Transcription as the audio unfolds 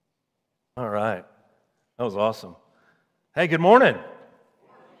All right. That was awesome. Hey, good morning.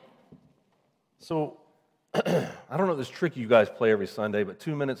 So, I don't know this trick you guys play every Sunday, but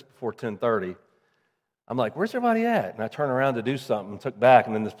 2 minutes before 10:30, I'm like, where's everybody at? And I turn around to do something, took back,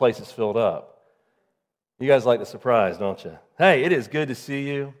 and then this place is filled up. You guys like the surprise, don't you? Hey, it is good to see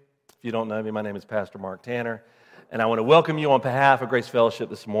you. If you don't know me, my name is Pastor Mark Tanner, and I want to welcome you on behalf of Grace Fellowship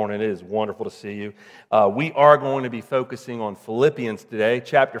this morning. It is wonderful to see you. We are going to be focusing on Philippians today,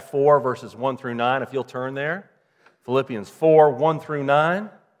 chapter 4, verses 1 through 9, if you'll turn there. Philippians 4, 1 through 9.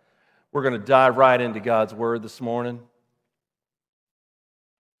 We're going to dive right into God's Word this morning.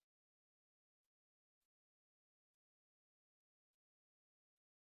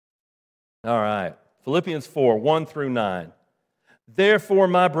 All right. Philippians 4, 1 through 9. Therefore,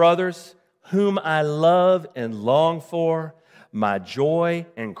 my brothers, whom I love and long for, my joy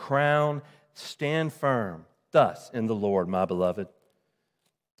and crown, stand firm thus in the Lord, my beloved.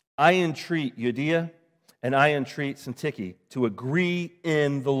 I entreat Euodia and I entreat Syntyche to agree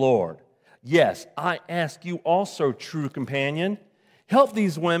in the Lord. Yes, I ask you also, true companion, help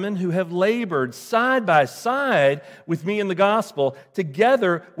these women who have labored side by side with me in the gospel,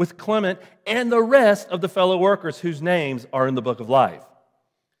 together with Clement and the rest of the fellow workers whose names are in the book of life.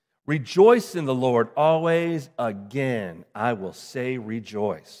 Rejoice in the Lord always. Again, I will say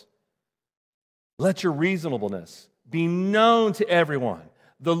rejoice. Let your reasonableness be known to everyone.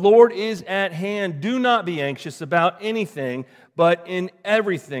 The Lord is at hand. Do not be anxious about anything, but in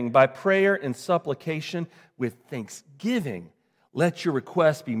everything, by prayer and supplication with thanksgiving, let your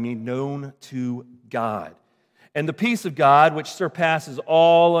requests be made known to God. And the peace of God, which surpasses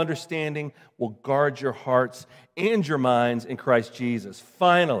all understanding, will guard your hearts and your minds in Christ Jesus.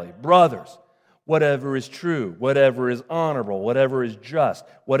 Finally, brothers, whatever is true, whatever is honorable, whatever is just,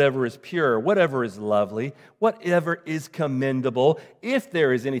 whatever is pure, whatever is lovely, whatever is commendable, if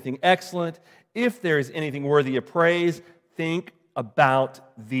there is anything excellent, if there is anything worthy of praise, think about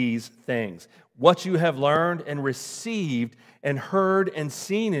these things. What you have learned and received and heard and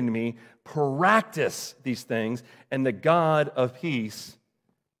seen in me, practice these things, and the God of peace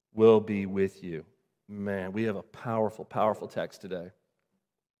will be with you. Man, we have a powerful, powerful text today.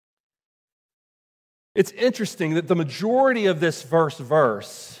 It's interesting that the majority of this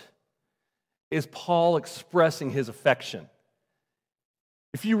verse is Paul expressing his affection.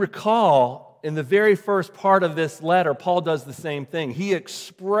 If you recall, in the very first part of this letter, Paul does the same thing. He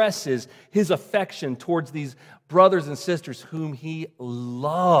expresses his affection towards these brothers and sisters whom he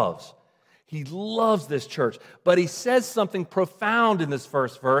loves. He loves this church, but he says something profound in this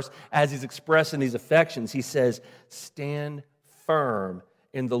first verse as he's expressing these affections. He says, stand firm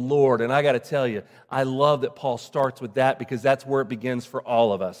in the Lord. And I got to tell you, I love that Paul starts with that because that's where it begins for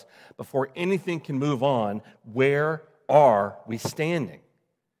all of us. Before anything can move on, where are we standing?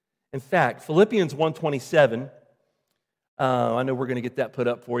 In fact, Philippians 1:27, I know we're going to get that put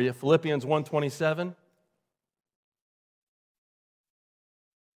up for you. Philippians 1:27.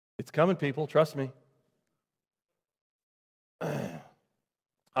 It's coming, people. Trust me.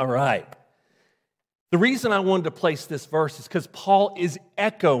 All right. The reason I wanted to place this verse is because Paul is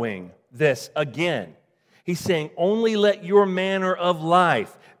echoing this again. He's saying, only let your manner of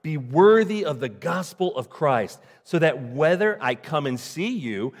life be worthy of the gospel of Christ, so that whether I come and see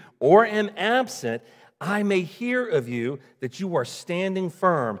you or am absent, I may hear of you that you are standing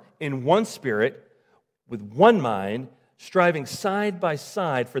firm in one spirit, with one mind, striving side by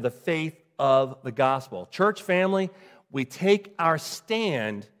side for the faith of the gospel. Church family, we take our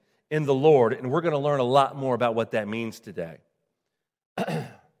stand in the Lord, and we're going to learn a lot more about what that means today.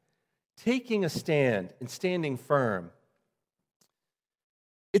 Taking a stand and standing firm,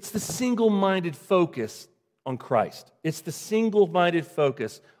 it's the single-minded focus on Christ. It's the single-minded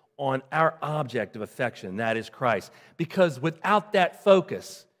focus on our object of affection, that is Christ. Because without that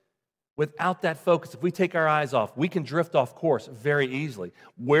focus, if we take our eyes off, we can drift off course very easily.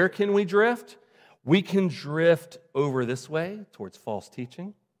 Where can we drift? We can drift over this way towards false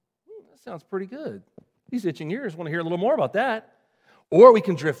teaching. That sounds pretty good. These itching ears want to hear a little more about that. Or we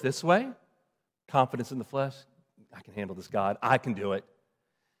can drift this way. Confidence in the flesh. I can handle this, God. I can do it.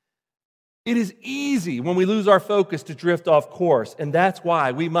 It is easy when we lose our focus to drift off course, and that's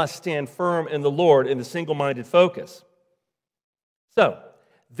why we must stand firm in the Lord in the single-minded focus. So,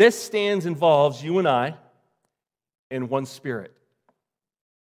 this stance involves you and I in one spirit.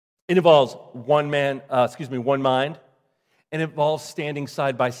 It involves one mind, and it involves standing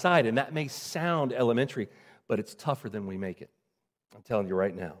side by side. And that may sound elementary, but it's tougher than we make it. I'm telling you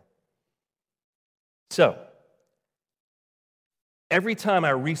right now. So, every time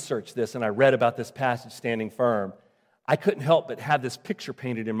I researched this and I read about this passage, standing firm, I couldn't help but have this picture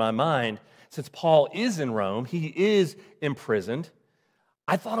painted in my mind. Since Paul is in Rome, he is imprisoned,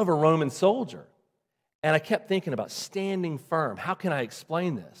 I thought of a Roman soldier. And I kept thinking about standing firm. How can I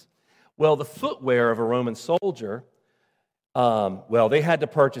explain this? Well, the footwear of a Roman soldier, they had to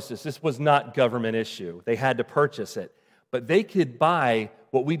purchase this. This was not government issue. They had to purchase it. But they could buy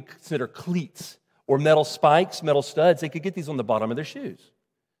what we'd consider cleats or metal spikes, metal studs. They could get these on the bottom of their shoes.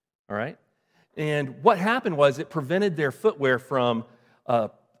 All right? And what happened was it prevented their footwear from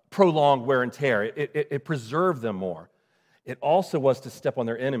prolonged wear and tear. It preserved them more. It also was to step on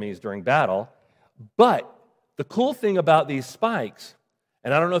their enemies during battle. But the cool thing about these spikes,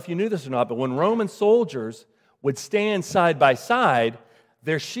 and I don't know if you knew this or not, but when Roman soldiers would stand side by side,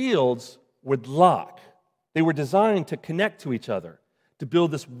 their shields would lock. They were designed to connect to each other, to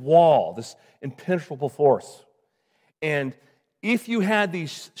build this wall, this impenetrable force. And if you had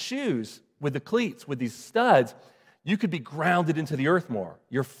these shoes with the cleats, with these studs, you could be grounded into the earth more.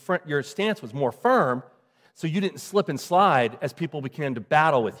 Your stance was more firm, so you didn't slip and slide as people began to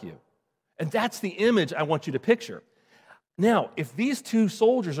battle with you. And that's the image I want you to picture. Now, if these two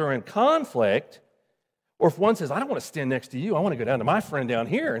soldiers are in conflict, or if one says, I don't want to stand next to you, I want to go down to my friend down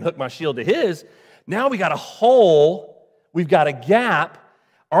here and hook my shield to his, now we got a hole, we've got a gap.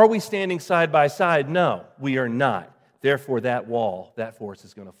 Are we standing side by side? No, we are not. Therefore, that wall, that force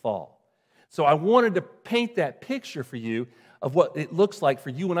is going to fall. So I wanted to paint that picture for you of what it looks like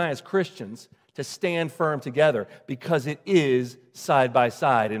for you and I as Christians to stand firm together, because it is side by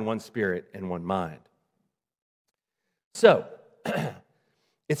side in one spirit and one mind. So,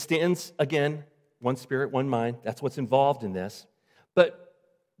 it stands, again, one spirit, one mind. That's what's involved in this. But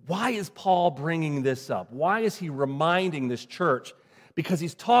why is Paul bringing this up? Why is he reminding this church? Because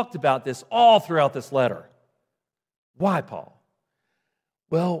he's talked about this all throughout this letter. Why, Paul?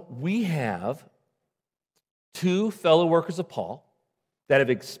 Well, we have two fellow workers of Paul that have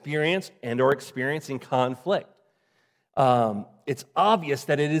experienced and are experiencing conflict. It's obvious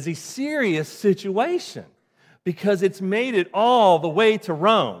that it is a serious situation because it's made it all the way to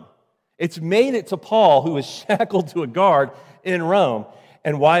Rome. It's made it to Paul, who is shackled to a guard in Rome.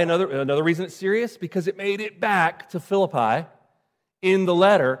 And why another reason it's serious? Because it made it back to Philippi in the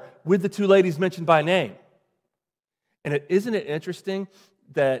letter with the two ladies mentioned by name. And isn't it interesting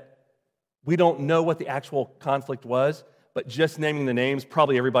that we don't know what the actual conflict was, but just naming the names,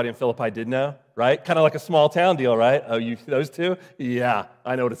 probably everybody in Philippi did know, right? Kind of like a small town deal, right? Oh, those two? Yeah,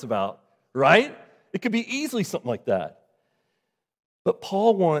 I know what it's about, right? It could be easily something like that. But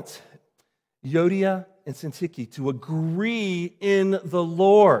Paul wants Euodia and Syntyche to agree in the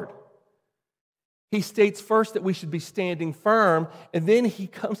Lord. He states first that we should be standing firm, and then he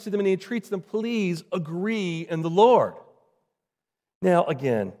comes to them and he entreats them, please agree in the Lord. Now,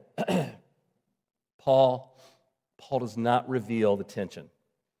 again, Paul does not reveal the tension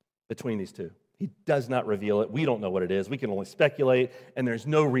between these two. He does not reveal it. We don't know what it is. We can only speculate, and there's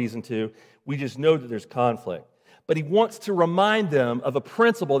no reason to. We just know that there's conflict. But he wants to remind them of a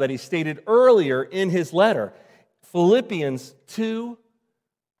principle that he stated earlier in his letter. Philippians 2,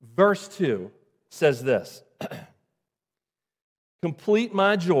 verse 2 says this, complete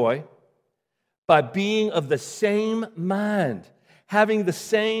my joy by being of the same mind, having the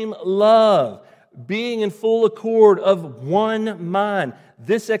same love, being in full accord of one mind.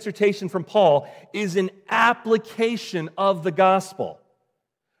 This exhortation from Paul is an application of the gospel.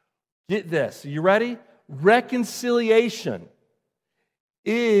 Get this. Are you ready? Reconciliation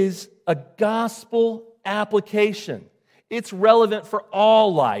is a gospel application. It's relevant for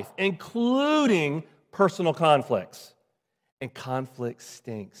all life, including personal conflicts. And conflict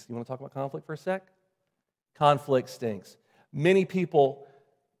stinks. You want to talk about conflict for a sec? Conflict stinks. Many people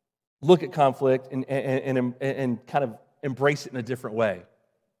look at conflict and kind of embrace it in a different way.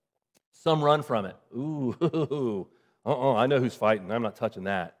 Some run from it. Ooh, I know who's fighting. I'm not touching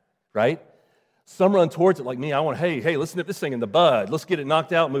that, right? Some run towards it like me. I want, hey, let's nip this thing in the bud. Let's get it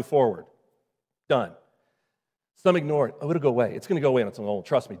knocked out and move forward. Done. Some ignore it. Oh, it'll go away. It's going to go away on its own.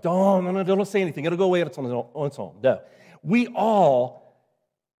 Trust me. Don't say anything. It'll go away on its own. No. We all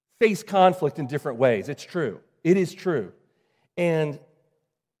face conflict in different ways. It's true. It is true. And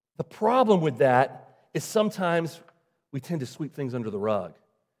the problem with that is sometimes we tend to sweep things under the rug.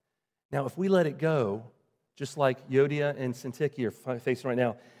 Now, if we let it go, just like Euodia and Syntyche are facing right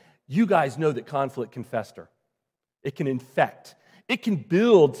now, you guys know that conflict can fester. It can infect. It can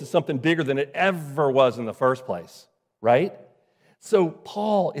build to something bigger than it ever was in the first place, right? So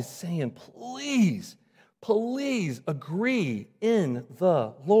Paul is saying, please agree in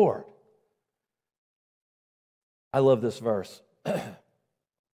the Lord. I love this verse.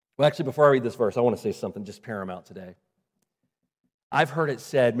 Well, actually, before I read this verse, I want to say something just paramount today. I've heard it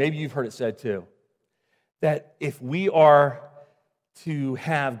said, maybe you've heard it said too, that if we are to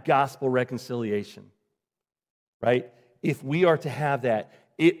have gospel reconciliation, right? If we are to have that,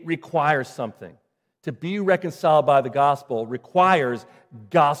 it requires something. To be reconciled by the gospel requires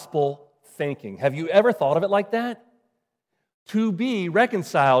gospel thinking. Have you ever thought of it like that? To be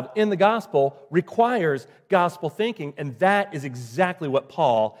reconciled in the gospel requires gospel thinking, and that is exactly what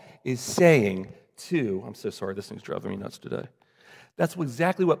Paul is saying to, I'm so sorry, this thing's driving me nuts today. That's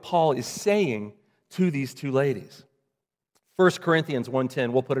exactly what Paul is saying to these two ladies. 1 Corinthians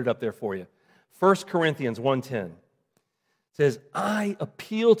 1:10, we'll put it up there for you. 1 Corinthians 1:10 says, I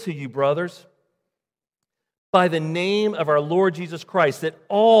appeal to you, brothers, by the name of our Lord Jesus Christ, that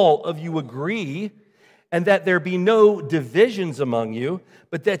all of you agree, and that there be no divisions among you,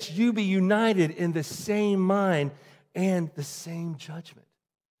 but that you be united in the same mind and the same judgment.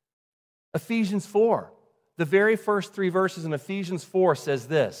 Ephesians 4, the very first 3 verses in Ephesians 4 says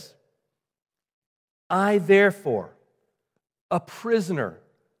this, I therefore, a prisoner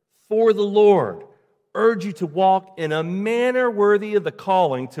for the Lord, urge you to walk in a manner worthy of the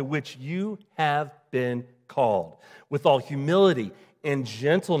calling to which you have been called, with all humility and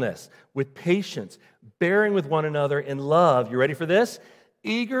gentleness, with patience, bearing with one another in love. You ready for this?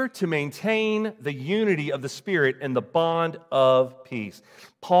 Eager to maintain the unity of the Spirit and the bond of peace.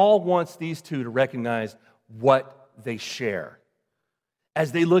 Paul wants these two to recognize what they share.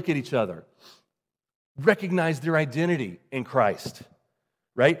 As they look at each other, recognize their identity in Christ,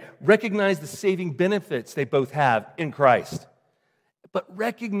 right? Recognize the saving benefits they both have in Christ, but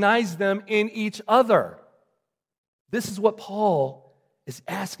recognize them in each other. This is what Paul is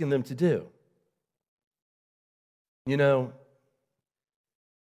asking them to do. You know,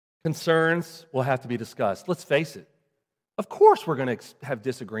 concerns will have to be discussed. Let's face it. Of course we're going to have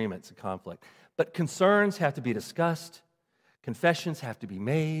disagreements and conflict, but concerns have to be discussed. Confessions have to be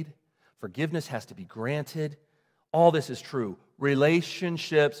made. Forgiveness has to be granted. All this is true.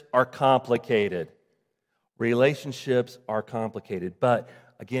 Relationships are complicated. Relationships are complicated. But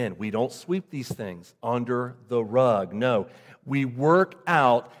again, we don't sweep these things under the rug. No, we work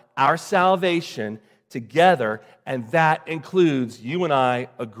out our salvation together, and that includes you and I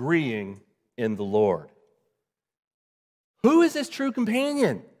agreeing in the Lord. Who is this true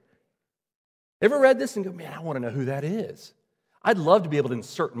companion? Ever read this and go, man, I want to know who that is? I'd love to be able to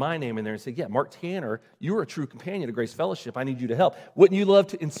insert my name in there and say, yeah, Mark Tanner, you are a true companion of Grace Fellowship. I need you to help. Wouldn't you love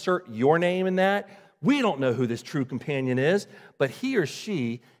to insert your name in that? We don't know who this true companion is, but he or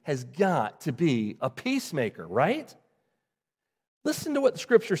she has got to be a peacemaker, right? Listen to what the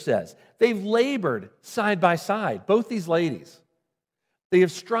Scripture says. They've labored side by side, both these ladies. They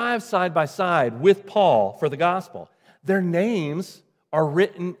have strived side by side with Paul for the gospel. Their names are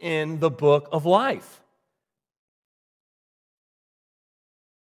written in the book of life.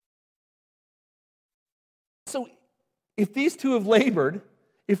 So if these two have labored,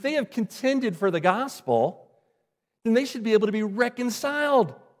 if they have contended for the gospel, then they should be able to be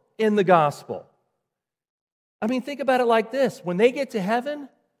reconciled in the gospel. I mean, think about it like this. When they get to heaven,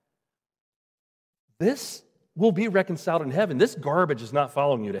 this will be reconciled in heaven. This garbage is not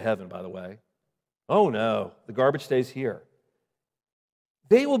following you to heaven, by the way. Oh no, the garbage stays here.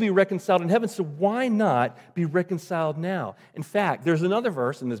 They will be reconciled in heaven, so why not be reconciled now? In fact, there's another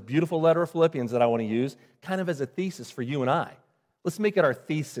verse in this beautiful letter of Philippians that I want to use kind of as a thesis for you and I. Let's make it our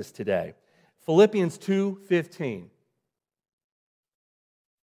thesis today. Philippians 2:15.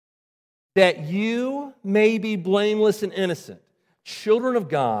 That you may be blameless and innocent, children of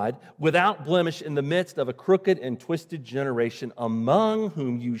God, without blemish in the midst of a crooked and twisted generation, among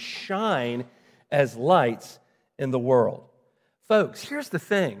whom you shine as lights in the world. Folks, here's the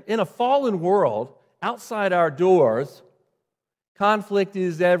thing. In a fallen world, outside our doors, conflict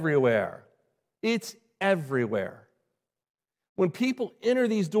is everywhere. It's everywhere. When people enter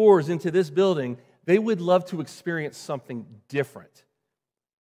these doors into this building, they would love to experience something different.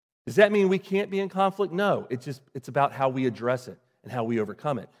 Does that mean we can't be in conflict? No, it's about how we address it and how we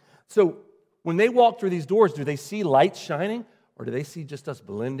overcome it. So when they walk through these doors, do they see lights shining or do they see just us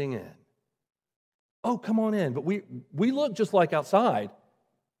blending in? Oh, come on in. But we look just like outside.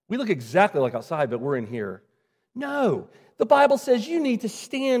 We look exactly like outside, but we're in here. No, the Bible says you need to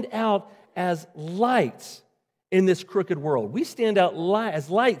stand out as lights in this crooked world. We stand out as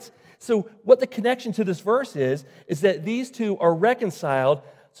lights. So what the connection to this verse is that these two are reconciled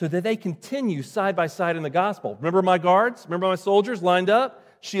so that they continue side by side in the gospel. Remember my guards? Remember my soldiers lined up,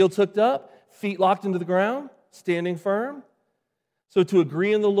 shields hooked up, feet locked into the ground, standing firm? So to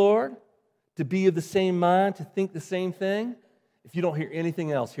agree in the Lord, to be of the same mind, to think the same thing. If you don't hear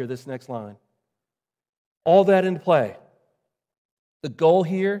anything else, hear this next line. All that in play. The goal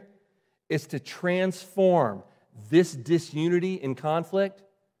here is to transform this disunity and conflict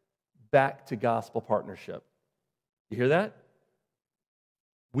back to gospel partnership. You hear that?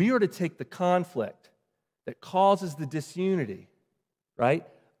 We are to take the conflict that causes the disunity, right?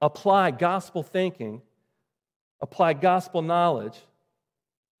 Apply gospel thinking, apply gospel knowledge,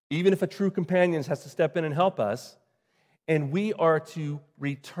 even if a true companion has to step in and help us, and we are to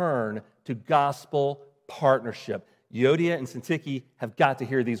return to gospel partnership. Euodia and Syntyche have got to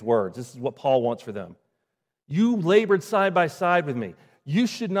hear these words. This is what Paul wants for them. You labored side by side with me. You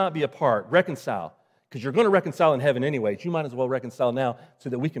should not be apart. Reconcile. Because you're going to reconcile in heaven anyways. You might as well reconcile now so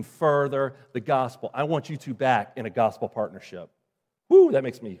that we can further the gospel. I want you two back in a gospel partnership. Woo, that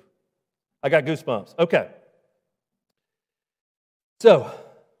makes me, I got goosebumps. Okay. So,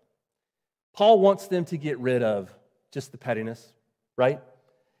 Paul wants them to get rid of just the pettiness, right?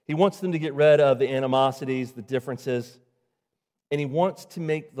 He wants them to get rid of the animosities, the differences, and he wants to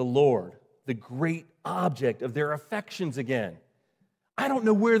make the Lord the great object of their affections again. I don't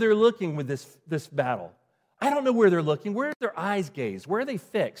know where they're looking with this battle. I don't know where they're looking. Where are their eyes gazed? Where are they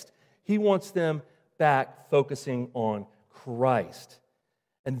fixed? He wants them back focusing on Christ.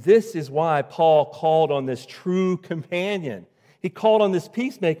 And this is why Paul called on this true companion. He called on this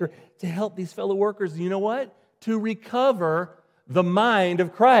peacemaker to help these fellow workers, you know what? To recover the mind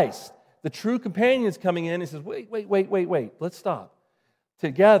of Christ. The true companion is coming in and says, wait, let's stop.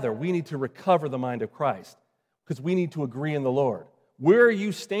 Together, we need to recover the mind of Christ because we need to agree in the Lord. Where are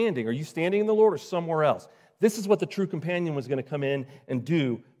you standing? Are you standing in the Lord or somewhere else? This is what the true companion was going to come in and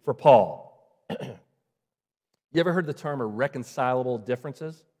do for Paul. You ever heard the term irreconcilable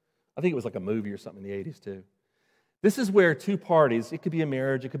differences? I think it was like a movie or something in the 80s too. This is where two parties, it could be a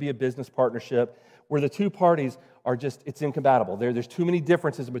marriage, it could be a business partnership, where the two parties are just, it's incompatible. There's too many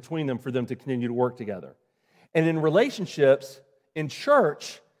differences between them for them to continue to work together. And in relationships, in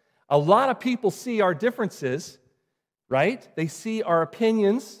church, a lot of people see our differences, right? They see our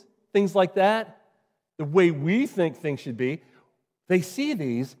opinions, things like that, the way we think things should be. They see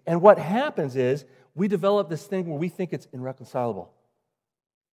these, and what happens is we develop this thing where we think it's irreconcilable.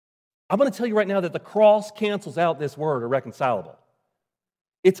 I'm going to tell you right now that the cross cancels out this word, irreconcilable.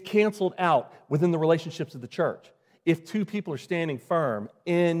 It's canceled out within the relationships of the church. If two people are standing firm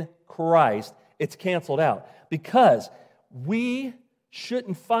in Christ, it's canceled out because we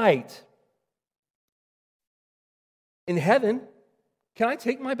shouldn't fight. In heaven, can I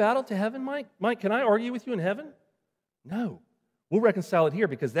take my battle to heaven, Mike? Mike, can I argue with you in heaven? No. We'll reconcile it here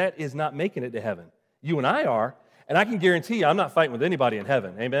because that is not making it to heaven. You and I are, and I can guarantee you I'm not fighting with anybody in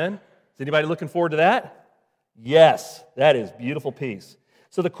heaven. Amen? Is anybody looking forward to that? Yes, that is beautiful peace.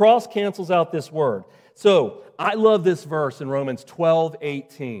 So the cross cancels out this word. So I love this verse in Romans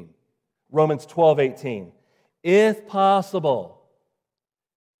 12:18. Romans 12:18. If possible,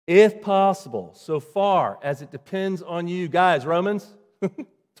 so far as it depends on you. Guys, Romans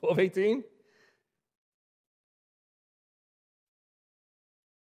 12:18.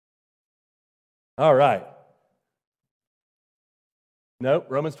 All right. Nope,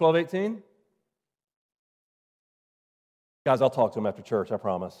 Romans 12:18. Guys, I'll talk to them after church, I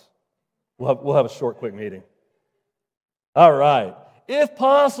promise. We'll have a short, quick meeting. All right. If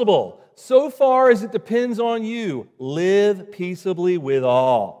possible, so far as it depends on you, live peaceably with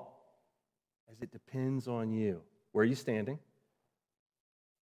all. As it depends on you. Where are you standing?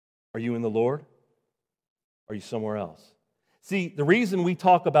 Are you in the Lord? Are you somewhere else? See, the reason we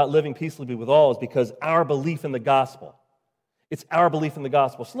talk about living peaceably with all is because our belief in the gospel. It's our belief in the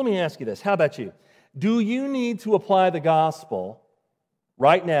gospel. So let me ask you this. How about you? Do you need to apply the gospel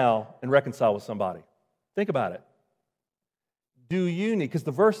right now and reconcile with somebody? Think about it. Do you need, because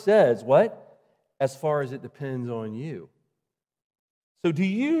the verse says, what? As far as it depends on you. So do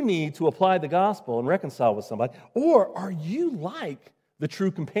you need to apply the gospel and reconcile with somebody? Or are you like the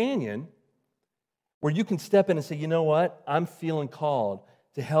true companion where you can step in and say, you know what? I'm feeling called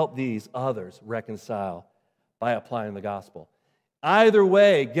to help these others reconcile by applying the gospel. Either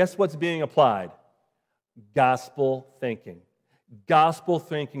way, guess what's being applied? Gospel thinking. Gospel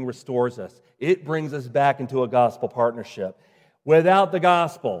thinking restores us. It brings us back into a gospel partnership. Without the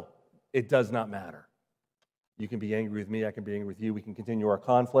gospel, it does not matter. You can be angry with me, I can be angry with you, we can continue our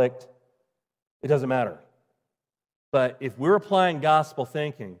conflict. It doesn't matter. But if we're applying gospel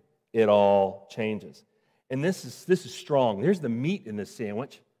thinking, it all changes. And this is strong. There's the meat in this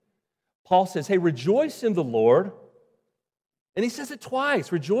sandwich. Paul says, hey, rejoice in the Lord. And he says it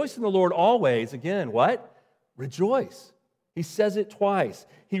twice. Rejoice in the Lord always. Again, what? Rejoice. He says it twice.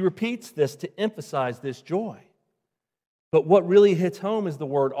 He repeats this to emphasize this joy. But what really hits home is the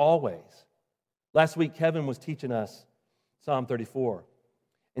word always. Last week, Kevin was teaching us Psalm 34.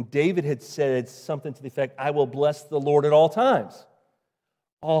 And David had said something to the effect, I will bless the Lord at all times.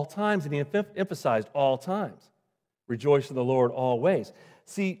 All times, and he emphasized all times. Rejoice in the Lord always.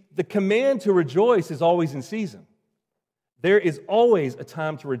 See, the command to rejoice is always in season. There is always a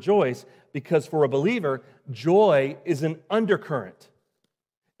time to rejoice because for a believer, joy is an undercurrent.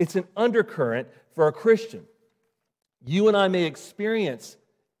 It's an undercurrent for a Christian. You and I may experience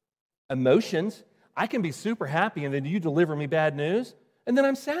emotions. I can be super happy and then you deliver me bad news and then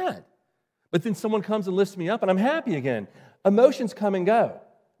I'm sad. But then someone comes and lifts me up and I'm happy again. Emotions come and go.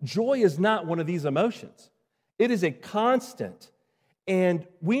 Joy is not one of these emotions. It is a constant. And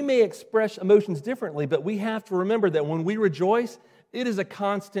we may express emotions differently, but we have to remember that when we rejoice, it is a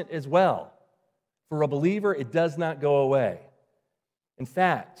constant as well. For a believer, it does not go away. In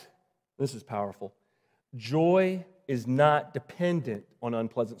fact, this is powerful, joy is not dependent on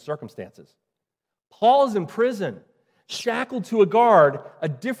unpleasant circumstances. Paul is in prison, shackled to a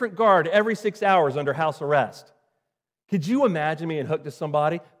different guard every 6 hours under house arrest. Could you imagine being hooked to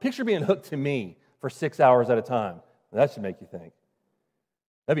somebody? Picture being hooked to me for 6 hours at a time. That should make you think.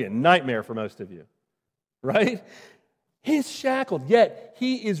 That'd be a nightmare for most of you, right? He's shackled, yet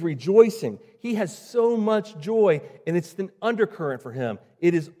he is rejoicing. He has so much joy, and it's an undercurrent for him.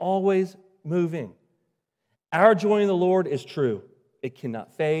 It is always moving. Our joy in the Lord is true. It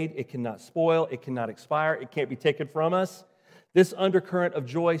cannot fade, it cannot spoil, it cannot expire, it can't be taken from us. This undercurrent of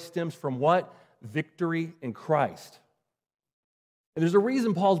joy stems from what? Victory in Christ. And there's a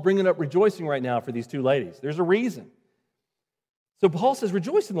reason Paul's bringing up rejoicing right now for these two ladies. There's a reason. So Paul says,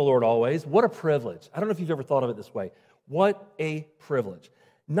 rejoice in the Lord always. What a privilege. I don't know if you've ever thought of it this way. What a privilege.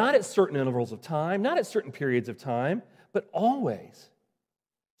 Not at certain intervals of time, not at certain periods of time, but always.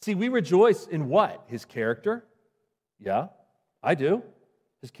 See, we rejoice in what? His character? Yeah, I do.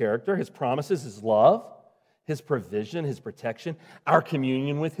 His character, His promises, His love, His provision, His protection, our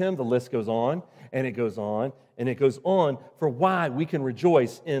communion with Him. The list goes on, and it goes on, and it goes on for why we can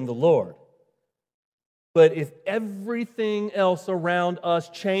rejoice in the Lord. But if everything else around us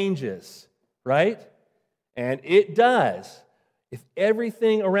changes, right? And it does. If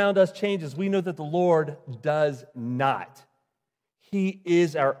everything around us changes, we know that the Lord does not. He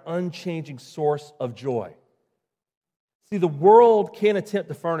is our unchanging source of joy. See, the world can't attempt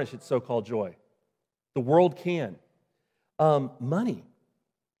to furnish its so-called joy. The world can. Money.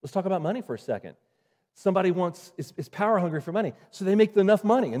 Let's talk about money for a second. Somebody is power hungry for money, so they make enough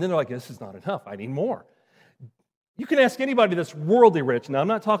money, and then they're like, this is not enough, I need more. You can ask anybody that's worldly rich. Now, I'm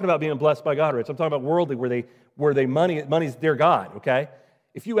not talking about being blessed by God rich. I'm talking about worldly, where money's their God, okay?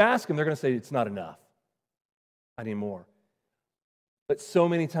 If you ask them, they're going to say, it's not enough. I need more. But so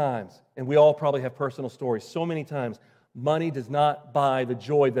many times, and we all probably have personal stories, so many times, money does not buy the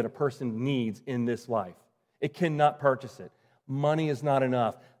joy that a person needs in this life. It cannot purchase it. Money is not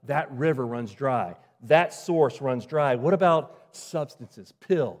enough. That river runs dry. That source runs dry. What about substances,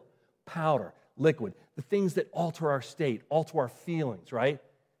 pill, powder, liquid, the things that alter our state, alter our feelings, right?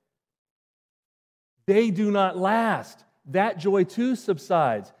 They do not last. That joy too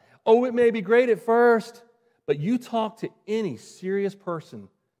subsides. Oh, it may be great at first, but you talk to any serious person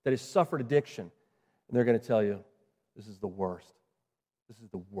that has suffered addiction, and they're going to tell you, this is the worst. This is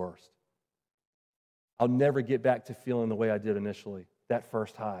the worst. I'll never get back to feeling the way I did initially, that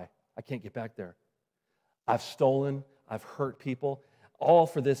first high. I can't get back there. I've stolen, I've hurt people, all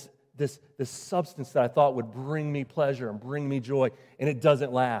for this substance that I thought would bring me pleasure and bring me joy, and it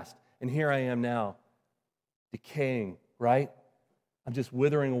doesn't last. And here I am now, decaying, right? I'm just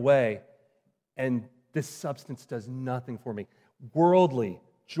withering away, and this substance does nothing for me. Worldly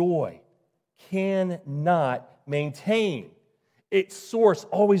joy cannot maintain. Its source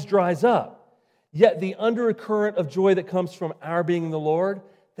always dries up. Yet the undercurrent of joy that comes from our being in the Lord,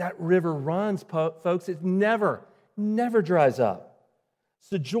 that river runs, folks. It never dries up.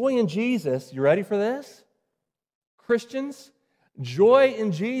 So joy in Jesus, you ready for this? Christians, joy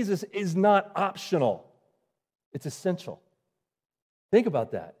in Jesus is not optional. It's essential. Think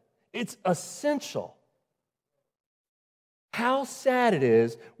about that. It's essential. How sad it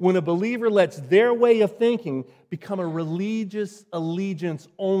is when a believer lets their way of thinking become a religious allegiance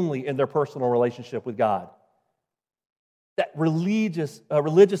only in their personal relationship with God. That religious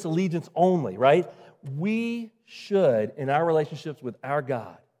allegiance only, right? We should, in our relationships with our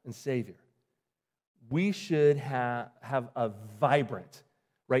God and Savior, we should have a vibrant,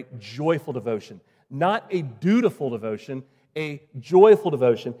 right, joyful devotion. Not a dutiful devotion, a joyful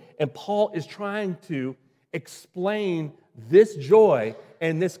devotion. And Paul is trying to explain this joy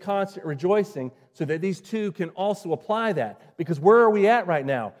and this constant rejoicing so that these two can also apply that. Because where are we at right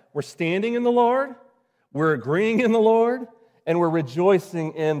now? We're standing in the Lord. We're agreeing in the Lord, and we're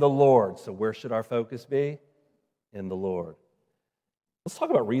rejoicing in the Lord. So where should our focus be? In the Lord. Let's talk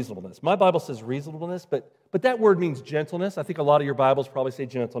about reasonableness. My Bible says reasonableness, but that word means gentleness. I think a lot of your Bibles probably say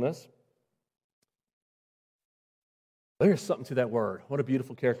gentleness. There's something to that word. What a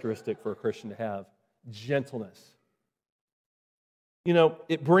beautiful characteristic for a Christian to have. Gentleness. You know,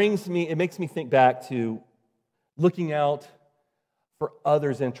 it makes me think back to looking out for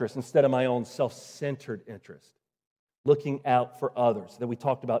others' interests instead of my own self-centered interest. Looking out for others that we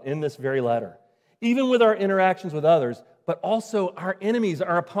talked about in this very letter. Even with our interactions with others, but also our enemies,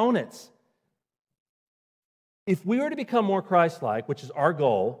 our opponents. If we were to become more Christ-like, which is our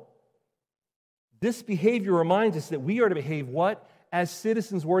goal, this behavior reminds us that we are to behave what? As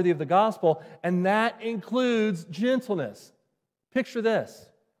citizens worthy of the gospel, and that includes gentleness. Picture this.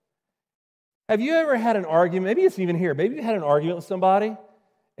 Have you ever had an argument, maybe it's even here, maybe you had an argument with somebody,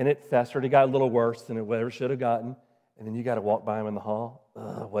 and it festered, it got a little worse than it ever should have gotten, and then you got to walk by them in the hall?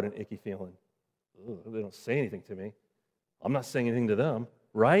 What an icky feeling. They don't say anything to me. I'm not saying anything to them,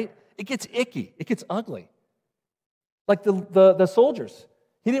 right? It gets icky. It gets ugly. Like the soldiers.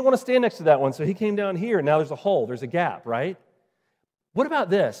 He didn't want to stand next to that one, so he came down here, and now there's a hole, there's a gap, right? What about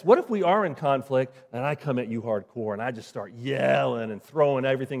this? What if we are in conflict, and I come at you hardcore, and I just start yelling and throwing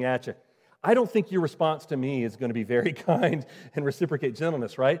everything at you? I don't think your response to me is going to be very kind and reciprocate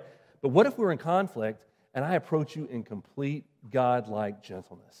gentleness, right? But what if we're in conflict, and I approach you in complete God-like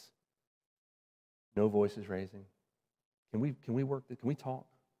gentleness? No voices raising. Can we work this? Can we talk?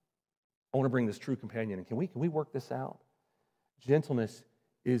 I want to bring this true companion in. Can we work this out? Gentleness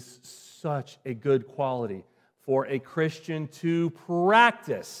is such a good quality for a Christian to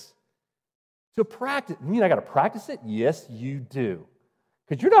practice. To practice. You mean I got to practice it? Yes, you do.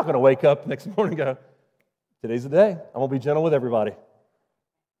 Because you're not going to wake up next morning and go, today's the day. I'm going to be gentle with everybody.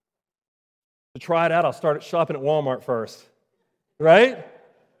 To try it out, I'll start shopping at Walmart first. Right?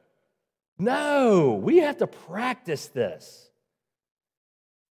 No, we have to practice this.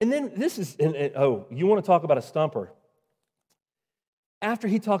 And then this is, you want to talk about a stumper. After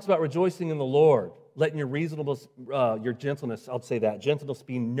he talks about rejoicing in the Lord, letting your gentleness, I'll say that, gentleness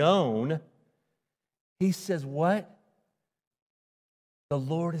be known, he says what? The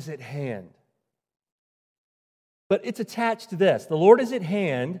Lord is at hand. But it's attached to this. The Lord is at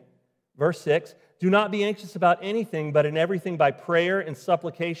hand, verse 6, do not be anxious about anything, but in everything by prayer and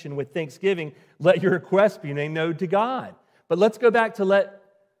supplication with thanksgiving, let your requests be made known to God. But let's go back to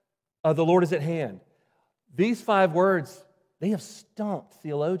the Lord is at hand. These 5 words, they have stumped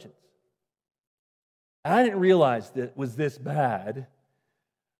theologians. I didn't realize that it was this bad.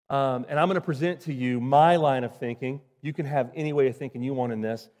 And I'm going to present to you my line of thinking. You can have any way of thinking you want in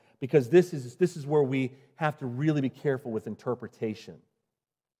this, because this is where we have to really be careful with interpretation.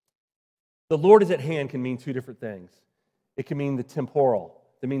 The Lord is at hand can mean 2 different things. It can mean the temporal.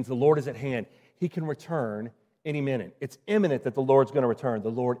 That means the Lord is at hand. He can return any minute. It's imminent that the Lord's going to return. The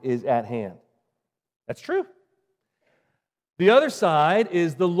Lord is at hand. That's true. The other side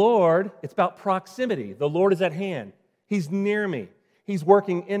is the Lord. It's about proximity. The Lord is at hand. He's near me. He's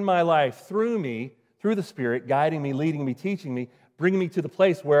working in my life through me, through the Spirit, guiding me, leading me, teaching me, bringing me to the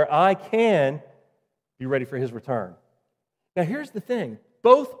place where I can be ready for His return. Now, here's the thing.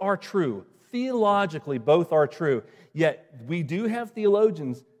 Both are true. Theologically, both are true. Yet, we do have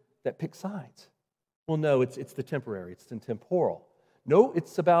theologians that pick sides. Well, no, it's the temporary. It's the temporal. No,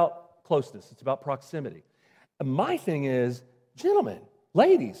 it's about closeness. It's about proximity. And my thing is, gentlemen,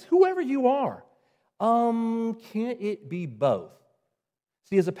 ladies, whoever you are, can't it be both?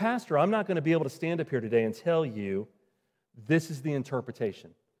 See, as a pastor, I'm not going to be able to stand up here today and tell you this is the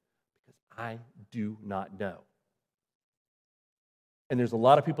interpretation, because I do not know. And there's a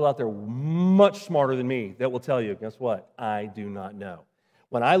lot of people out there much smarter than me that will tell you, guess what? I do not know.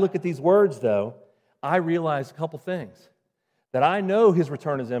 When I look at these words, though, I realize a couple things. That I know His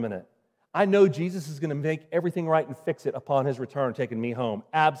return is imminent. I know Jesus is going to make everything right and fix it upon His return, taking me home.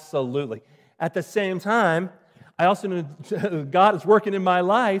 Absolutely. At the same time, I also know God is working in my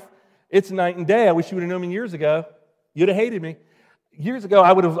life. It's night and day. I wish you would have known me years ago. You'd have hated me. Years ago,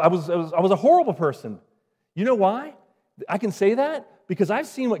 I was a horrible person. You know why? I can say that because I've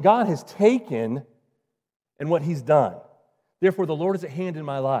seen what God has taken and what He's done. Therefore, the Lord is at hand in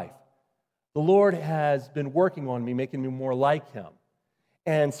my life. The Lord has been working on me, making me more like Him.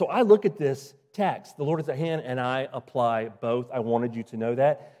 And so I look at this text, the Lord is at hand, and I apply both. I wanted you to know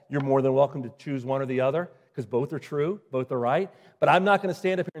that. You're more than welcome to choose one or the other, because both are true, both are right. But I'm not going to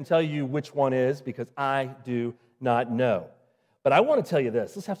stand up here and tell you which one is, because I do not know. But I want to tell you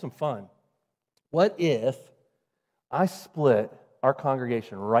this. Let's have some fun. What if I split our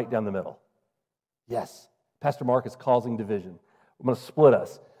congregation right down the middle? Yes. Pastor Mark is causing division. I'm going to split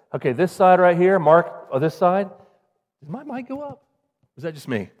us. Okay, this side right here, Mark, on this side. Did my mic go up? Or is that just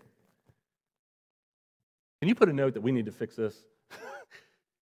me? Can you put a note that we need to fix this?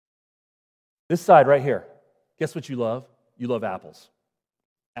 This side right here. Guess what you love? You love apples.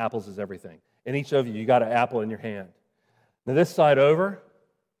 Apples is everything. And each of you, you got an apple in your hand. Now this side over,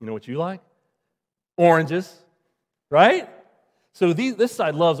 you know what you like? Oranges, right? So this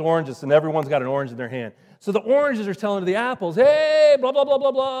side loves oranges, and everyone's got an orange in their hand. So the oranges are telling the apples, hey, blah, blah, blah,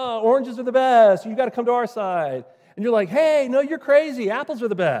 blah, blah, oranges are the best. You got to come to our side. And you're like, hey, no, you're crazy. Apples are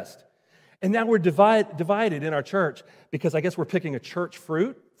the best. And now we're divided in our church because I guess we're picking a church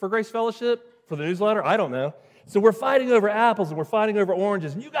fruit for Grace Fellowship, for the newsletter. I don't know. So we're fighting over apples and we're fighting over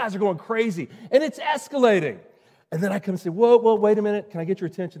oranges, and you guys are going crazy, and it's escalating. And then I come and say, whoa, wait a minute. Can I get your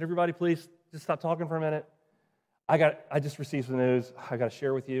attention? Everybody, please, just stop talking for a minute. I just received some news I got to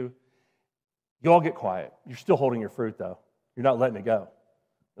share with you. You all get quiet. You're still holding your fruit, though. You're not letting it go.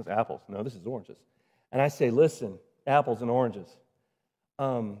 Those apples. No, this is oranges. And I say, listen, apples and oranges.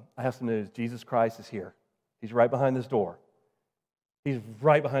 I have some news. Jesus Christ is here. He's right behind this door. He's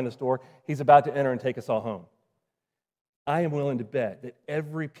right behind this door. He's about to enter and take us all home. I am willing to bet that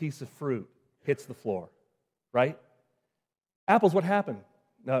every piece of fruit hits the floor, right? Apples, what happened?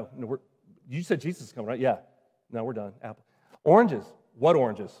 No, you said Jesus is coming, right? Yeah. No, we're done. Apple. Oranges. What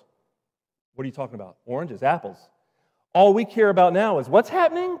oranges? What are you talking about? Oranges, apples. All we care about now is what's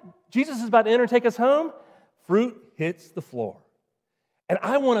happening? Jesus is about to enter and take us home. Fruit hits the floor. And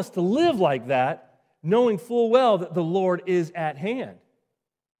I want us to live like that, knowing full well that the Lord is at hand.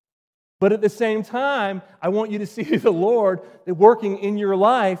 But at the same time, I want you to see the Lord working in your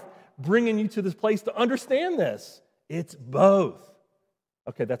life, bringing you to this place to understand this. It's both.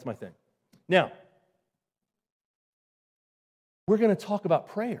 Okay, that's my thing. Now, we're going to talk about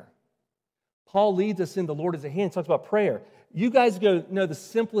prayer. Paul leads us in the Lord is at hand, talks about prayer. You guys know the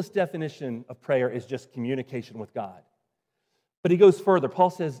simplest definition of prayer is just communication with God. But he goes further. Paul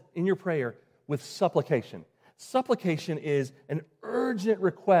says, in your prayer, with supplication. Supplication is an urgent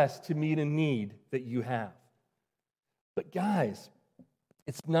request to meet a need that you have. But guys,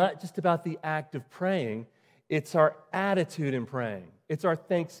 it's not just about the act of praying. It's our attitude in praying. It's our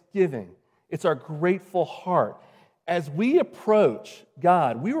thanksgiving. It's our grateful heart. As we approach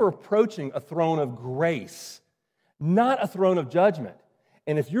God, we are approaching a throne of grace, not a throne of judgment.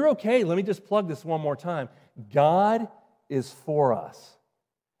 And if you're okay, let me just plug this one more time. God is for us.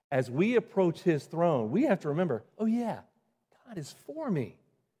 As we approach his throne, we have to remember, oh yeah, God is for me.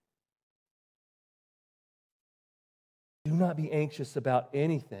 Do not be anxious about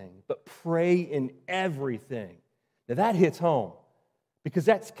anything, but pray in everything. Now that hits home because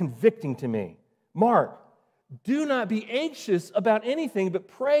that's convicting to me. Mark, do not be anxious about anything, but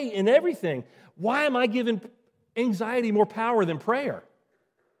pray in everything. Why am I giving anxiety more power than prayer?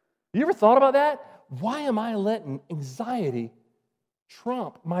 You ever thought about that? Why am I letting anxiety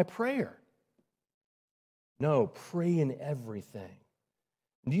trump my prayer? No, pray in everything.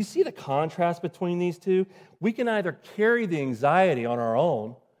 Do you see the contrast between these two? We can either carry the anxiety on our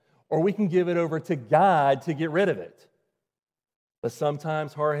own, or we can give it over to God to get rid of it. But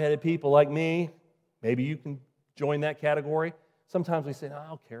sometimes hard-headed people like me, maybe you can join that category. Sometimes we say, no,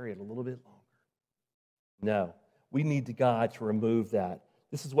 I'll carry it a little bit longer. No, we need God to remove that.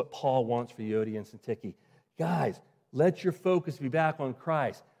 This is what Paul wants for Euodia and Syntyche. Guys, let your focus be back on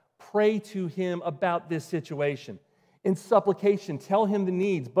Christ. Pray to him about this situation. In supplication, tell him the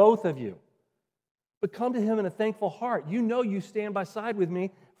needs, both of you. But come to him in a thankful heart. You know you stand by side with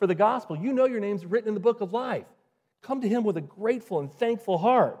me for the gospel. You know your name's written in the book of life. Come to him with a grateful and thankful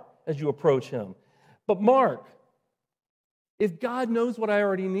heart as you approach him. But Mark, if God knows what I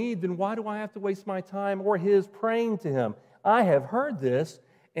already need, then why do I have to waste my time or his praying to him? I have heard this,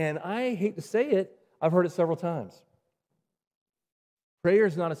 and I hate to say it, I've heard it several times. Prayer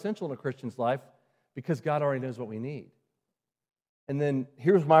is not essential in a Christian's life because God already knows what we need. And then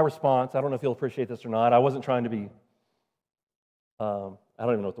here's my response. I don't know if you'll appreciate this or not. I wasn't trying to be, I don't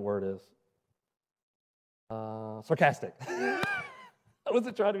even know what the word is. Sarcastic. I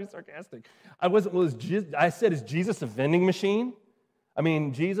wasn't trying to be sarcastic. I said, is Jesus a vending machine? I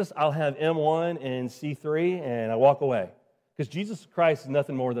mean, Jesus, I'll have M1 and C3, and I walk away. Because Jesus Christ is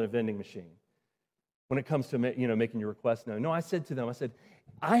nothing more than a vending machine when it comes to making your request known. No, I said to them,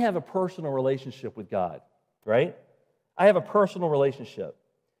 I have a personal relationship with God, right? I have a personal relationship.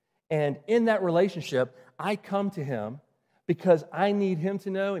 And in that relationship, I come to him because I need him to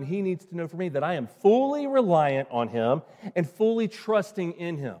know and he needs to know for me that I am fully reliant on him and fully trusting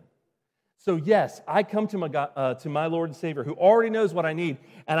in him. So yes, I come to my Lord and Savior who already knows what I need,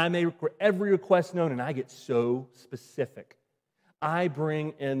 and I make every request known, and I get so specific. I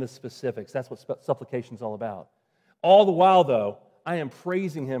bring in the specifics. That's what supplication is all about. All the while, though, I am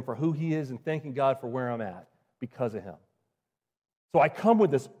praising Him for who He is and thanking God for where I'm at because of Him. So I come with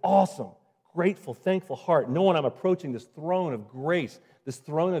this awesome, grateful, thankful heart, knowing I'm approaching this throne of grace, this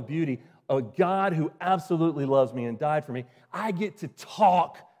throne of beauty, a God who absolutely loves me and died for me. I get to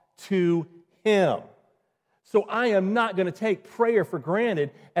talk to Him. So I am not going to take prayer for granted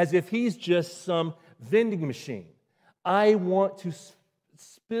as if He's just some vending machine. I want to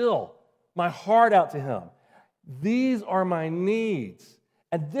spill my heart out to Him. These are my needs.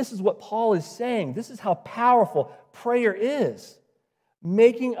 And this is what Paul is saying. This is how powerful prayer is.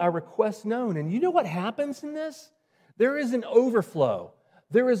 Making our requests known. And you know what happens in this? There is an overflow.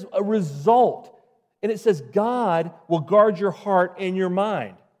 There is a result. And it says God will guard your heart and your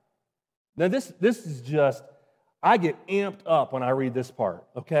mind. Now this is just, I get amped up when I read this part,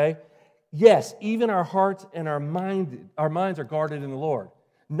 okay? Yes, even our hearts and our minds are guarded in the Lord.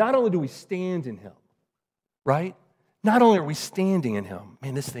 Not only do we stand in Him, right? Not only are we standing in Him.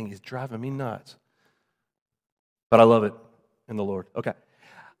 Man, this thing is driving me nuts. But I love it in the Lord. Okay.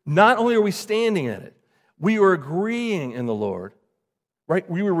 Not only are we standing in it, we are agreeing in the Lord, right?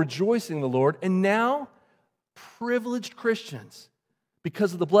 We were rejoicing in the Lord, and now, privileged Christians,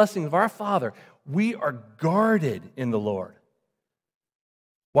 because of the blessing of our Father, we are guarded in the Lord.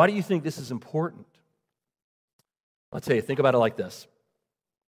 Why do you think this is important? I'll tell you, think about it like this.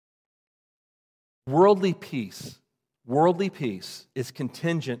 Worldly peace is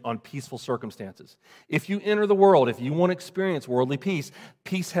contingent on peaceful circumstances. If you enter the world, if you want to experience worldly peace,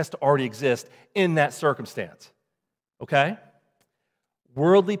 peace has to already exist in that circumstance. Okay?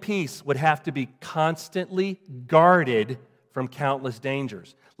 Worldly peace would have to be constantly guarded from countless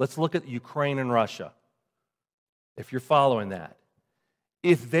dangers. Let's look at Ukraine and Russia, if you're following that.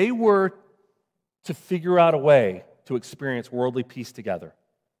 If they were to figure out a way to experience worldly peace together,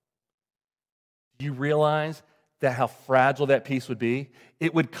 do you realize that how fragile that peace would be?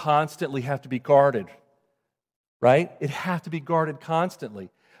 It would constantly have to be guarded, right? It'd have to be guarded constantly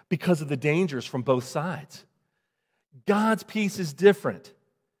because of the dangers from both sides. God's peace is different.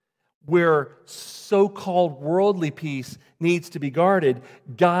 Where so-called worldly peace needs to be guarded,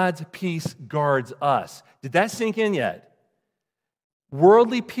 God's peace guards us. Did that sink in yet?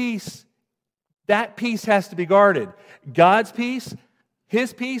 Worldly peace, that peace has to be guarded. God's peace,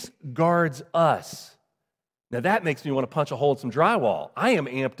 His peace guards us. Now that makes me want to punch a hole in some drywall. I am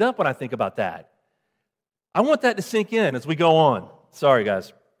amped up when I think about that. I want that to sink in as we go on. Sorry,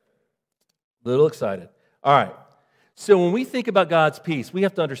 guys. A little excited. All right. So when we think about God's peace, we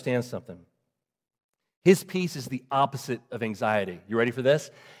have to understand something. His peace is the opposite of anxiety. You ready for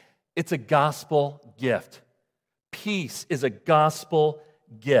this? It's a gospel gift. Peace is a gospel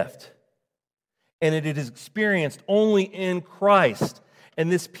gift. And it is experienced only in Christ.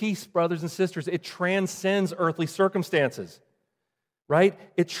 And this peace, brothers and sisters, it transcends earthly circumstances, right?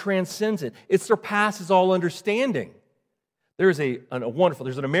 It transcends it. It surpasses all understanding. There's an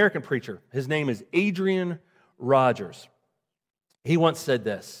American preacher. His name is Adrian Rogers. He once said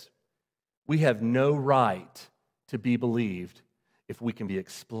this: we have no right to be believed if we can be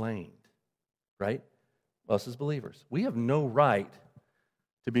explained, right? Us as believers, we have no right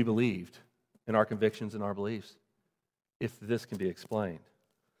to be believed in our convictions and our beliefs if this can be explained.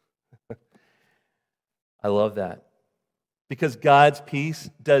 I love that. Because God's peace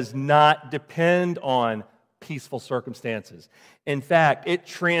does not depend on peaceful circumstances. In fact, it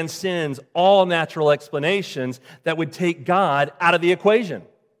transcends all natural explanations that would take God out of the equation.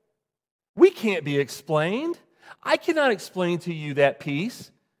 We can't be explained. I cannot explain to you that peace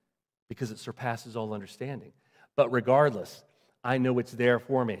because it surpasses all understanding. But regardless, I know it's there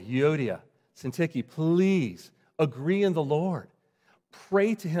for me. Euodia, Syntyche, please agree in the Lord.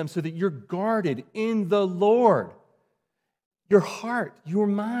 Pray to Him so that you're guarded in the Lord. Your heart, your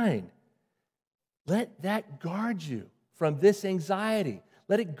mind. Let that guard you from this anxiety.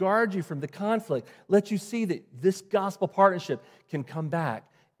 Let it guard you from the conflict. Let you see that this gospel partnership can come back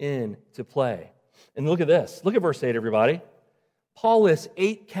into play. And look at this. Look at verse 8, everybody. Paul lists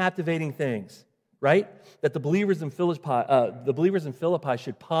 8 captivating things, right, that the believers in Philippi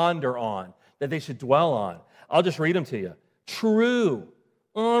should ponder on, that they should dwell on. I'll just read them to you. True,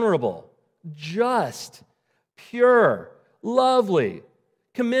 honorable, just, pure, lovely,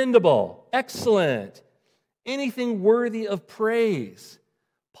 commendable, excellent, anything worthy of praise.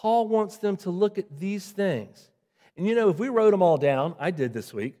 Paul wants them to look at these things. And you know, if we wrote them all down, I did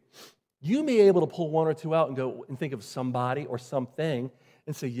this week, you may be able to pull one or two out and go and think of somebody or something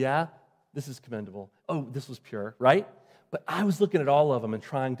and say, yeah, this is commendable. Oh, this was pure, right? But I was looking at all of them and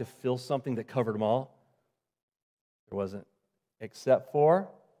trying to fill something that covered them all. There wasn't, except for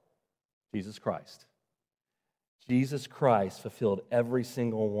Jesus Christ. Jesus Christ fulfilled every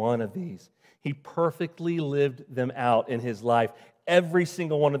single one of these. He perfectly lived them out in his life, every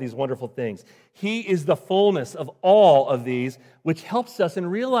single one of these wonderful things. He is the fullness of all of these, which helps us in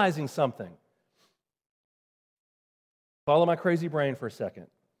realizing something. Follow my crazy brain for a second.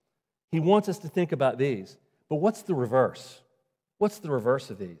 He wants us to think about these. But what's the reverse? What's the reverse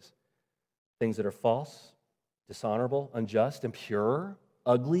of these? Things that are false, dishonorable, unjust, impure,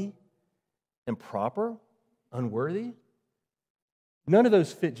 ugly, improper, unworthy? None of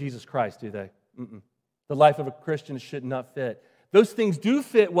those fit Jesus Christ, do they? Mm-mm. The life of a Christian should not fit. Those things do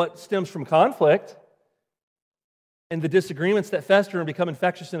fit what stems from conflict and the disagreements that fester and become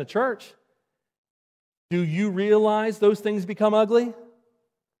infectious in a church. Do you realize those things become ugly?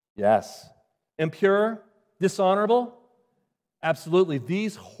 Yes. Impure, dishonorable? Absolutely.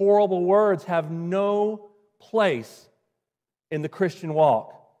 These horrible words have no place in the Christian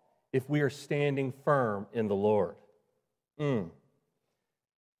walk if we are standing firm in the Lord. So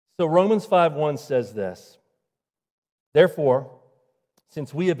Romans 5:1 says this, therefore,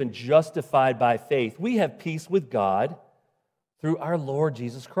 since we have been justified by faith, we have peace with God through our Lord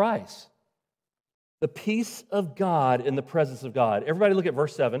Jesus Christ. The peace of God in the presence of God. Everybody look at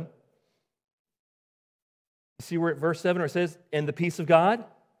verse 7. You see where at verse 7 where it says, and the peace of God?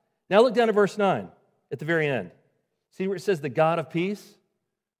 Now look down at verse 9 at the very end. See where it says the God of peace?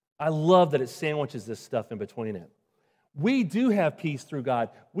 I love that it sandwiches this stuff in between it. We do have peace through God.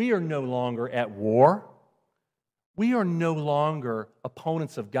 We are no longer at war. We are no longer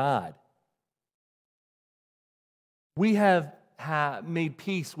opponents of God. We have made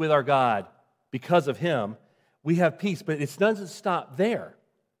peace with our God because of Him. We have peace, but it doesn't stop there.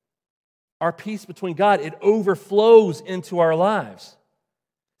 Our peace between God, it overflows into our lives.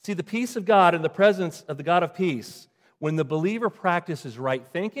 See, the peace of God in the presence of the God of peace, when the believer practices right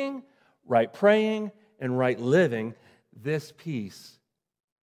thinking, right praying, and right living, this peace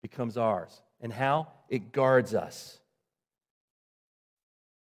becomes ours. And how? It guards us.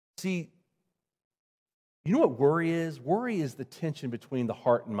 See, you know what worry is? Worry is the tension between the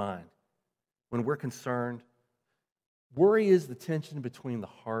heart and mind. When we're concerned, worry is the tension between the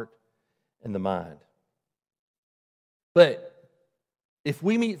heart and the mind. But if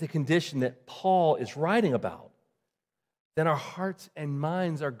we meet the condition that Paul is writing about, then our hearts and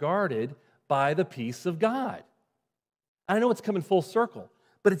minds are guarded by the peace of God. I know it's coming full circle,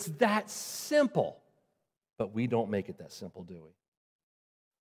 but it's that simple. But we don't make it that simple, do we?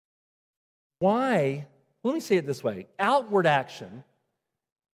 Why? Let me say it this way. Outward action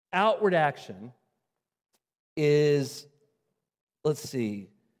is, let's see,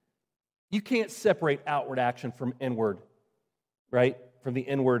 you can't separate outward action from inward, right? From the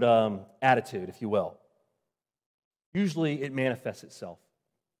inward attitude, if you will. Usually it manifests itself.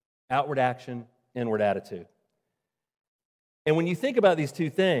 Outward action, inward attitude. And when you think about these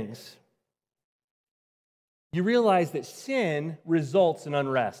two things, you realize that sin results in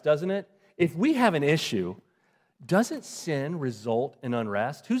unrest, doesn't it? If we have an issue, doesn't sin result in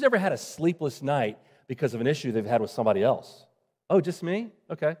unrest? Who's ever had a sleepless night because of an issue they've had with somebody else? Oh, just me?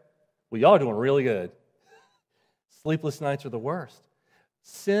 Okay. Well, y'all are doing really good. Sleepless nights are the worst.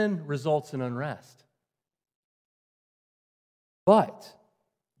 Sin results in unrest. But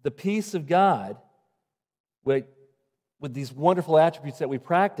the peace of God, with these wonderful attributes that we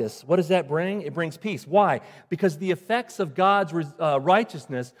practice, what does that bring? It brings peace. Why? Because the effects of God's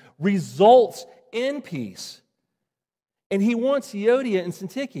righteousness results in peace. And He wants Euodia and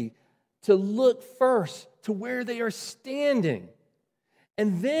Syntyche to look first to where they are standing.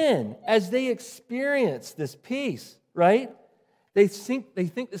 And then, as they experience this peace, right? They think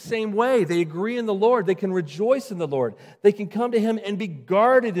the same way. They agree in the Lord. They can rejoice in the Lord. They can come to Him and be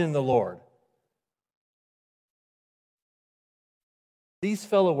guarded in the Lord. These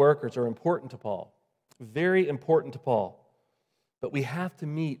fellow workers are important to Paul, very important to Paul. But we have to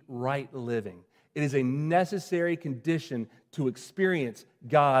meet right living. It is a necessary condition to experience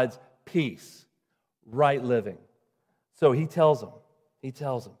God's peace, right living. So he tells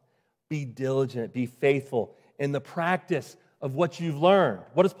them, be diligent, be faithful in the practice of what you've learned.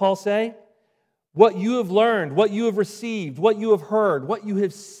 What does Paul say? What you have learned, what you have received, what you have heard, what you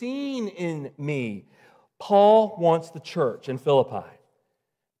have seen in me. Paul wants the church in Philippi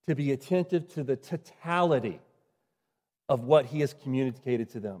to be attentive to the totality of what he has communicated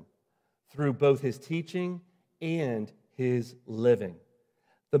to them through both his teaching and his living.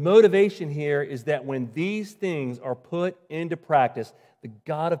 The motivation here is that when these things are put into practice, the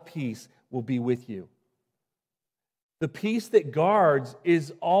God of peace will be with you. The peace that guards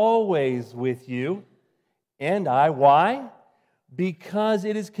is always with you and I. Why? Because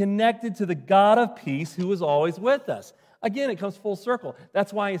it is connected to the God of peace who is always with us. Again, it comes full circle.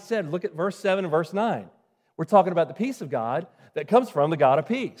 That's why he said, look at verse 7 and verse 9. We're talking about the peace of God that comes from the God of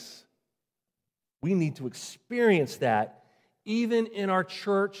peace. We need to experience that even in our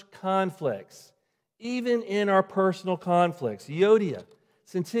church conflicts, even in our personal conflicts. Yodia,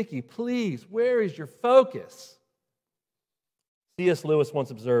 Sintiki, please, where is your focus? C.S. Lewis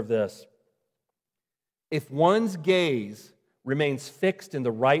once observed this: if one's gaze remains fixed in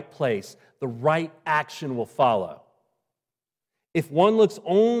the right place, the right action will follow. If one looks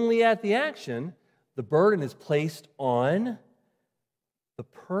only at the action, the burden is placed on the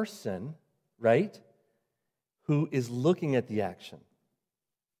person, right, who is looking at the action.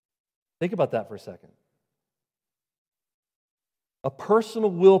 Think about that for a second. A personal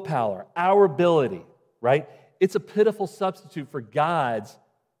willpower, our ability, right? It's a pitiful substitute for God's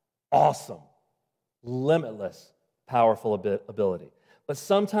awesome, limitless, powerful ability. But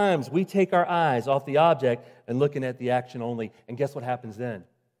sometimes we take our eyes off the object and looking at the action only, and guess what happens then?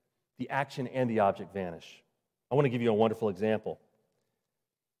 The action and the object vanish. I want to give you a wonderful example.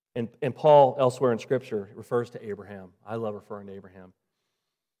 And Paul, elsewhere in Scripture, refers to Abraham. I love referring to Abraham.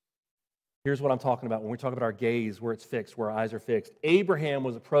 Here's what I'm talking about. When we talk about our gaze, where it's fixed, where our eyes are fixed. Abraham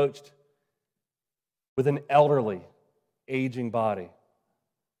was approached with an elderly, aging body.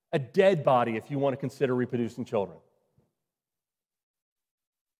 A dead body, if you want to consider reproducing children.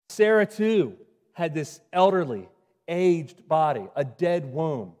 Sarah, too, had this elderly, aged body, a dead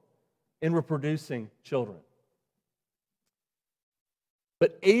womb, in reproducing children.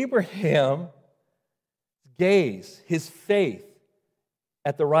 But Abraham's gaze, his faith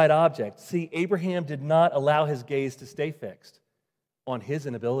at the right object. See, Abraham did not allow his gaze to stay fixed on his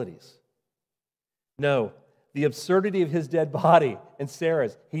inabilities. No, the absurdity of his dead body and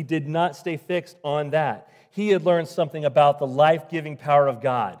Sarah's, he did not stay fixed on that. He had learned something about the life-giving power of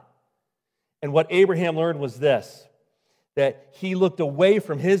God. And what Abraham learned was this, that he looked away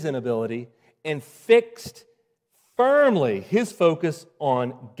from his inability and fixed firmly his focus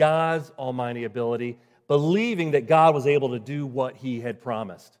on God's almighty ability, believing that God was able to do what he had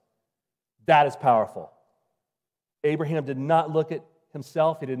promised. That is powerful. Abraham did not look at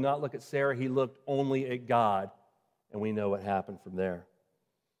himself. He did not look at Sarah. He looked only at God, and we know what happened from there.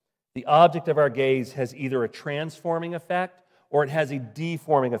 The object of our gaze has either a transforming effect or it has a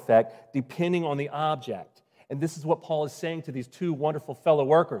deforming effect, depending on the object. And this is what Paul is saying to these two wonderful fellow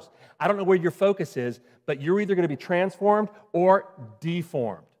workers. I don't know where your focus is, but you're either going to be transformed or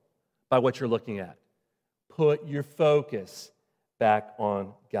deformed by what you're looking at. Put your focus back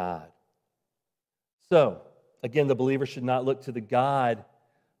on God. So, again, the believer should not look to the God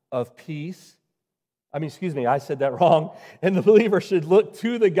of peace. I said that wrong. And the believer should look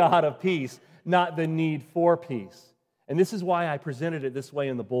to the God of peace, not the need for peace. And this is why I presented it this way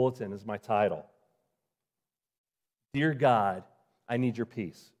in the bulletin as my title. Dear God, I need your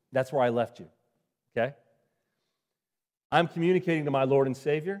peace. That's where I left you, okay? I'm communicating to my Lord and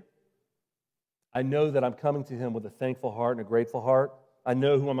Savior. I know that I'm coming to Him with a thankful heart and a grateful heart. I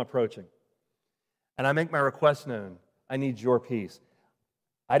know who I'm approaching. And I make my request known. I need your peace.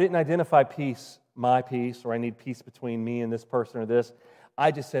 I didn't identify peace, my peace, or I need peace between me and this person or this.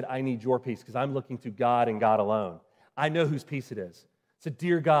 I just said, I need your peace because I'm looking to God and God alone. I know whose peace it is. So,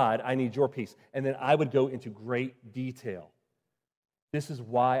 dear God, I need your peace. And then I would go into great detail. This is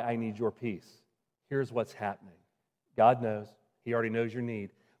why I need your peace. Here's what's happening. God knows. He already knows your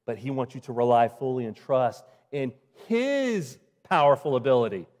need. But He wants you to rely fully and trust in His powerful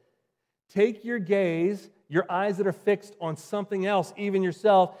ability. Take your gaze, your eyes that are fixed on something else, even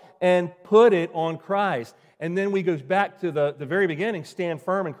yourself, and put it on Christ. And then we go back to the very beginning, stand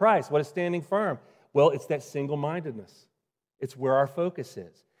firm in Christ. What is standing firm? Well, it's that single-mindedness. It's where our focus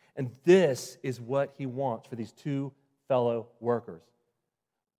is. And this is what He wants for these two fellow workers.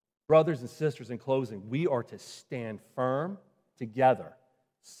 Brothers and sisters, in closing, we are to stand firm together,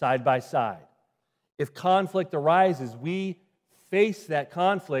 side by side. If conflict arises, we face that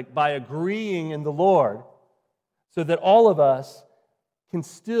conflict by agreeing in the Lord so that all of us can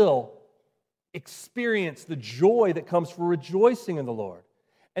still experience the joy that comes from rejoicing in the Lord.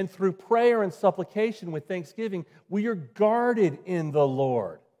 And through prayer and supplication with thanksgiving, we are guarded in the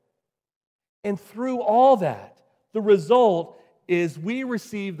Lord. And through all that, the result is we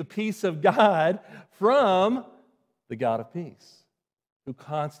receive the peace of God from the God of peace, who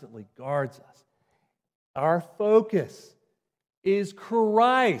constantly guards us. Our focus is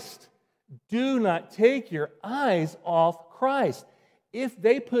Christ. Do not take your eyes off Christ. if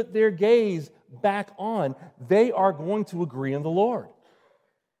they put their gaze back on, they are going to agree in the Lord.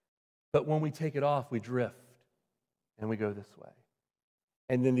 But when we take it off, we drift and we go this way.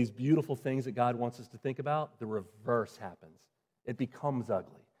 And then these beautiful things that God wants us to think about, the reverse happens. It becomes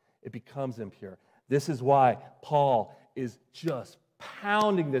ugly. It becomes impure. This is why Paul is just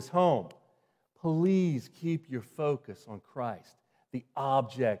pounding this home. Please keep your focus on Christ, the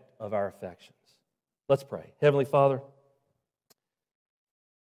object of our affections. Let's pray. Heavenly Father,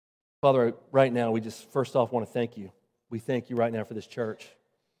 right now, we just first off want to thank you. We thank you right now for this church.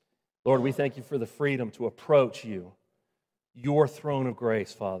 Lord, we thank you for the freedom to approach you, your throne of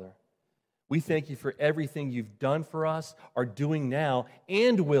grace, Father. We thank you for everything you've done for us, are doing now,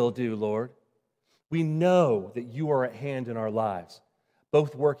 and will do, Lord. We know that you are at hand in our lives,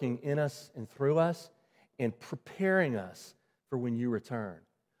 both working in us and through us, and preparing us for when you return.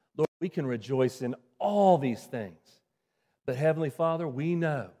 Lord, we can rejoice in all these things. But Heavenly Father, we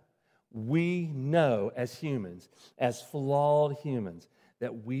know as humans, as flawed humans,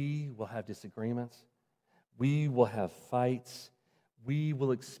 that we will have disagreements, we will have fights, we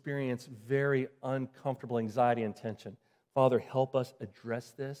will experience very uncomfortable anxiety and tension. Father, help us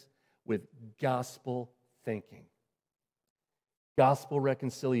address this with gospel thinking. Gospel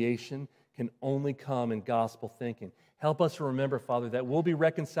reconciliation can only come in gospel thinking. Help us to remember, Father, that we'll be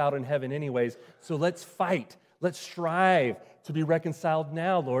reconciled in heaven anyways, so let's fight. Let's strive to be reconciled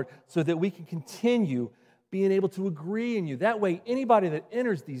now, Lord, so that we can continue being able to agree in you. That way, anybody that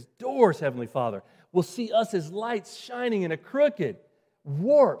enters these doors, Heavenly Father, will see us as lights shining in a crooked,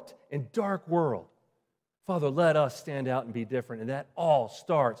 warped, and dark world. Father, let us stand out and be different, and that all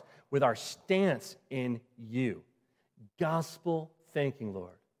starts with our stance in you. Gospel thinking,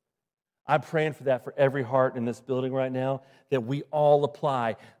 Lord. I'm praying for that for every heart in this building right now, that we all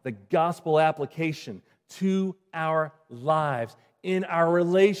apply the gospel application to our lives, in our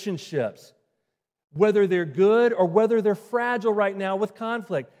relationships, whether they're good or whether they're fragile right now with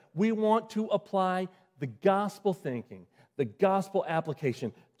conflict. We want to apply the gospel thinking, the gospel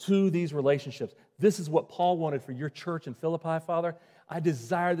application to these relationships. This is what Paul wanted for your church in Philippi, Father. I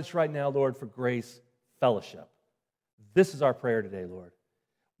desire this right now, Lord, for Grace Fellowship. This is our prayer today, Lord.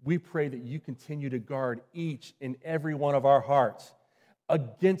 We pray that you continue to guard each and every one of our hearts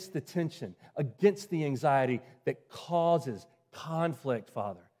against the tension, against the anxiety that causes conflict,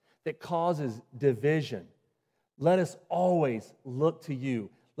 Father, that causes division. Let us always look to you.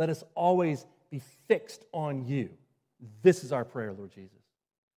 Let us always be fixed on you. This is our prayer, Lord Jesus.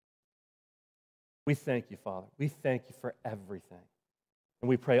 We thank you, Father. We thank you for everything. And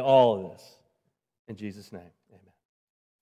we pray all of this in Jesus' name. Amen.